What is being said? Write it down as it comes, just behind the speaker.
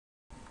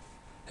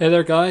Hey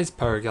there guys,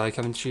 Power Guy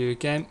coming to you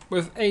again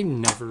with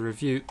another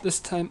review. This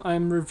time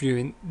I'm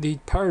reviewing the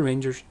Power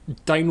Rangers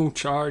Dino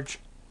Charge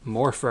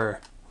Morpher.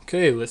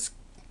 Okay, let's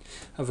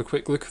have a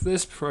quick look at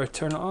this before I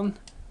turn it on.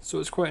 So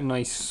it's quite a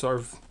nice sort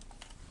of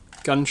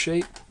gun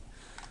shape,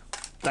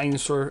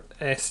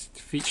 dinosaur-esque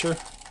feature.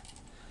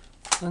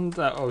 And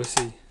that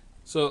obviously,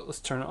 so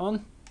let's turn it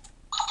on.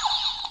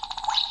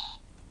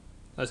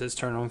 That's its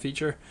turn on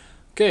feature.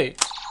 Okay.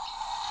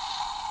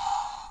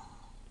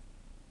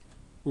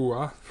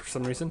 Ooh, for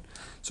some reason.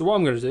 So what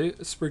I'm going to do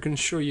is we're going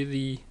to show you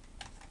the.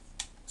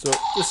 So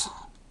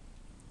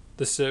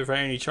this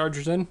variety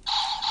chargers in.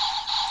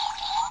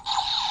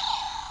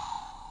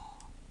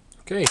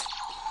 Okay,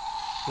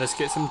 let's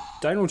get some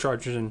Dino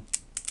chargers in.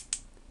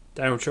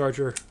 Dino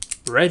charger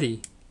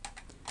ready.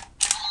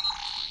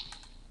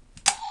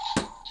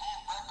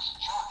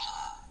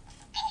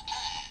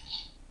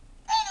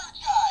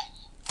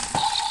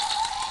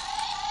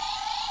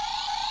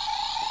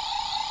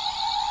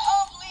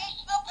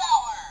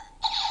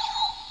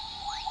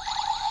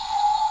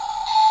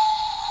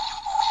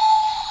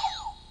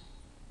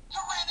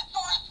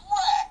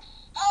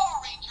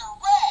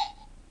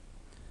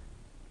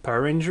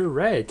 Power Ranger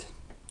Red,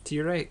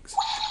 T-Rex.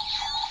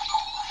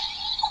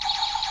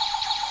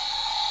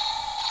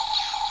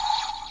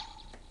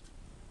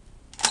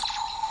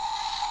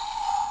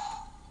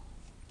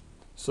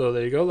 So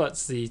there you go,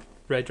 that's the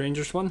Red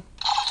Rangers one.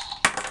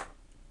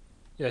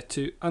 Yeah,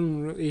 to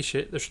unleash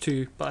it, there's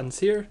two buttons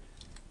here,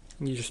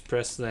 and you just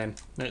press them,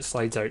 and it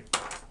slides out.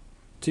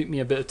 Took me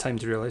a bit of time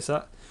to realise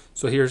that.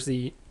 So here's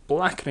the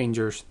Black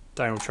Rangers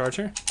Dino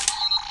Charger.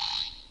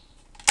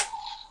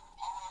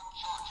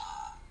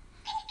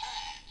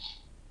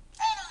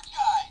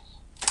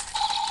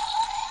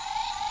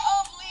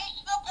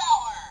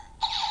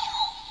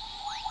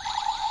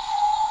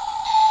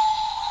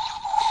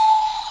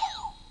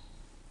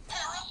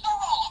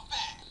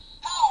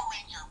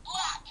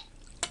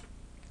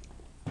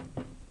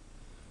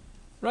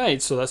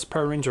 Right, so that's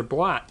Power Ranger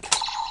Black.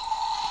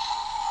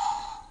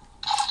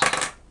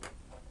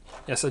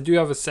 Yes, I do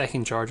have a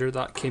second charger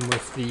that came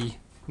with the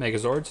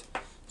Megazord.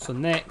 So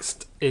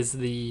next is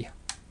the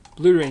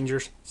Blue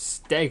Rangers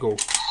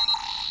Stego,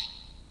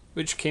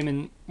 which came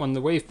in one of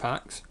the wave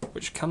packs,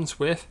 which comes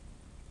with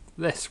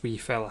this wee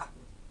fella.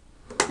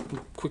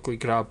 I'll quickly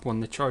grab one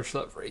of the charge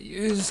that I've already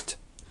used.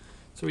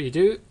 So what you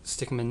do,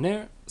 stick them in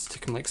there,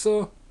 stick them like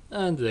so,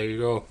 and there you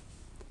go.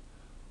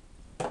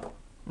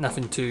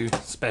 Nothing too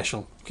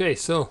special. Okay,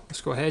 so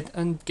let's go ahead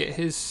and get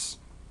his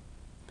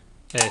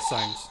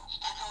sounds.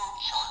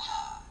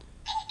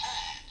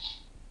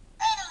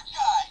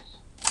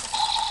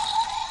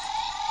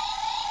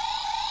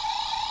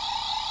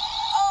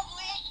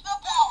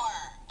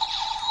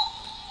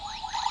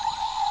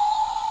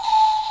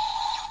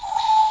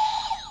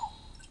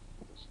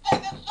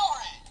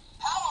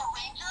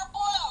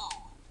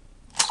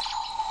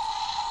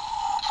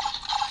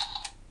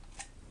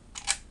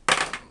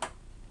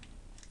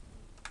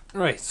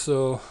 Right,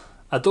 so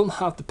I don't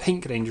have the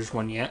Pink Rangers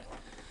one yet,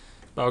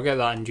 but I'll get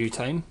that in due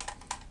time.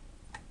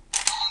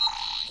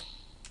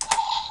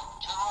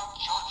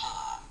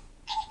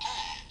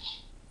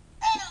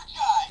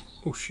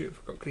 Oh shoot, I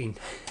forgot green.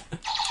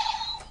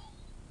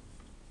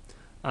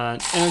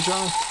 And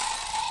Energize.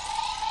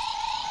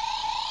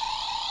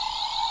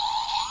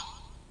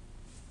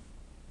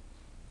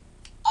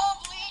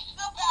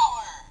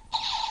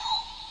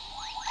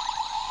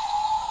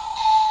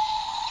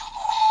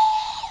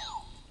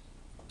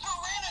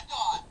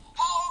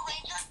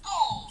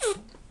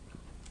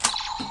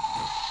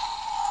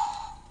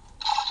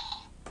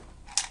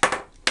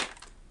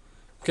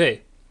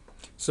 Okay,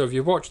 so if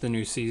you watched the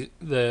new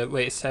the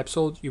latest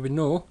episode, you would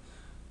know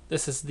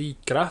this is the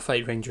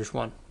Graphite Rangers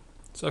one.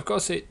 So I've got to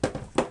say,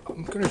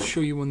 I'm going to show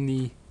you one of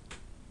the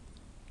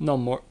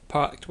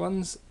non-packed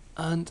ones,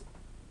 and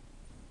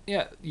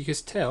yeah, you can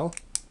tell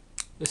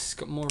this has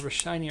got more of a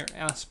shinier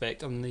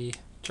aspect on the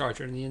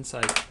charger on the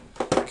inside.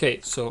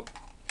 Okay, so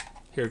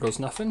here goes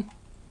nothing.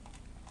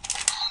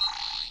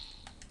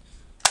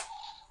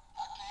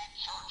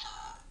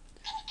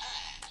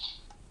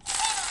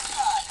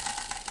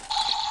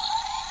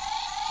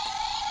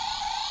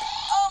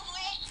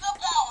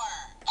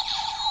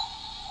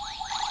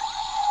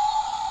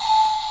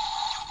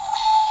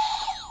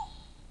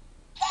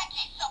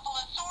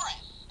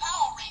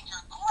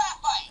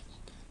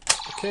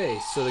 Okay,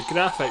 so the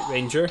Graphite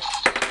Ranger,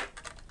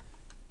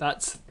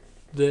 that's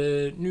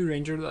the new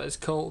Ranger that is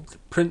called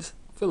Prince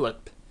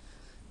Philip.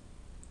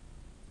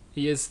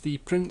 He is the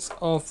Prince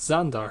of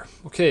Xandar.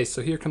 Okay,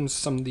 so here comes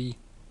some of the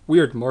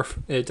weird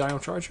Dino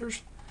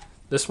Chargers.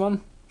 This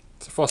one,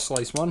 it's a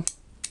fossilized one,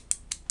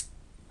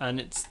 and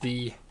it's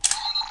the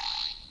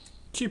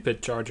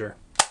Cupid Charger.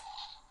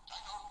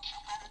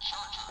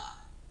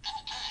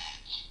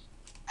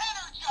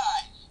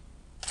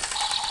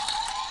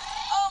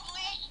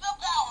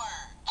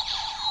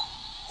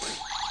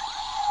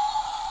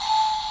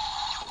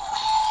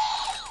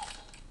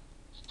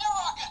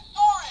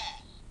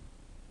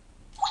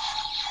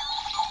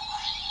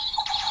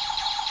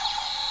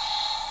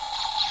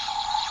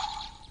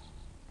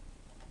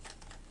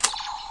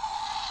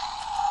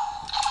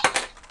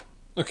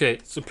 Okay,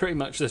 so pretty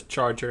much this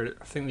charger,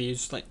 I think they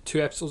used like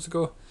 2 episodes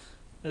ago.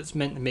 It's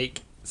meant to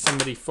make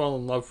somebody fall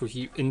in love with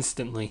you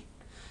instantly.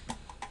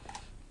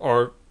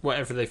 Or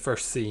whatever they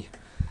first see.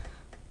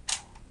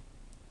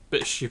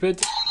 Bit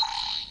stupid.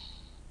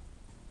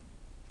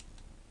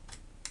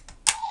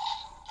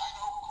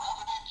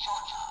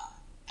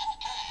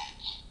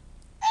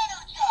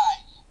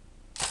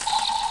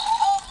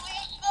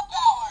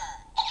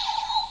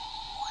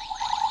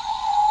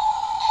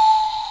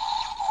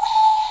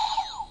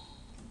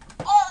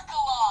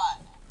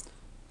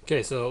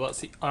 Okay, so that's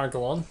the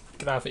Argalon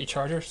gravity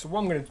charger. So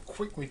what I'm going to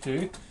quickly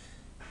do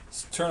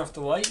is turn off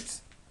the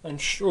lights and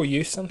show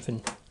you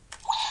something.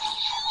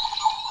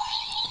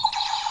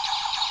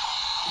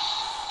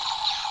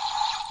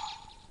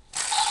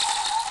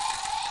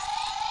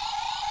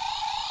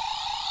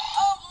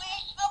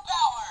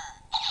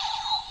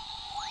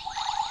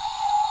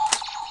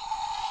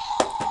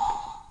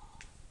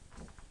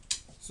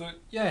 So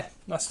yeah,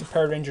 that's the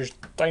Power Rangers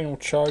Dino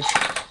Charge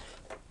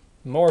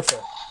morpher.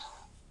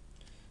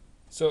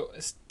 So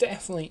it's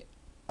definitely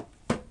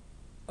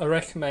a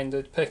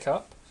recommended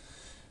pickup.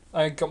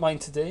 I got mine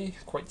today,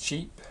 quite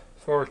cheap,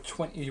 for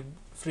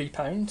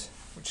 £23,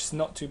 which is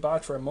not too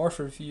bad for a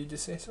morpher if you do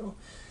say so,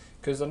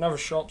 because another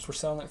shops were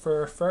selling it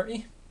for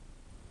 30.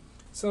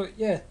 So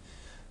yeah,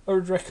 I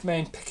would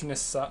recommend picking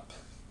this up.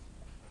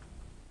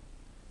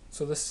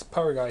 So this is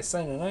Power Guy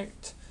signing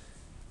out.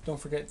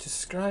 Don't forget to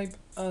subscribe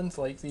and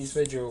like these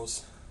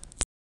videos.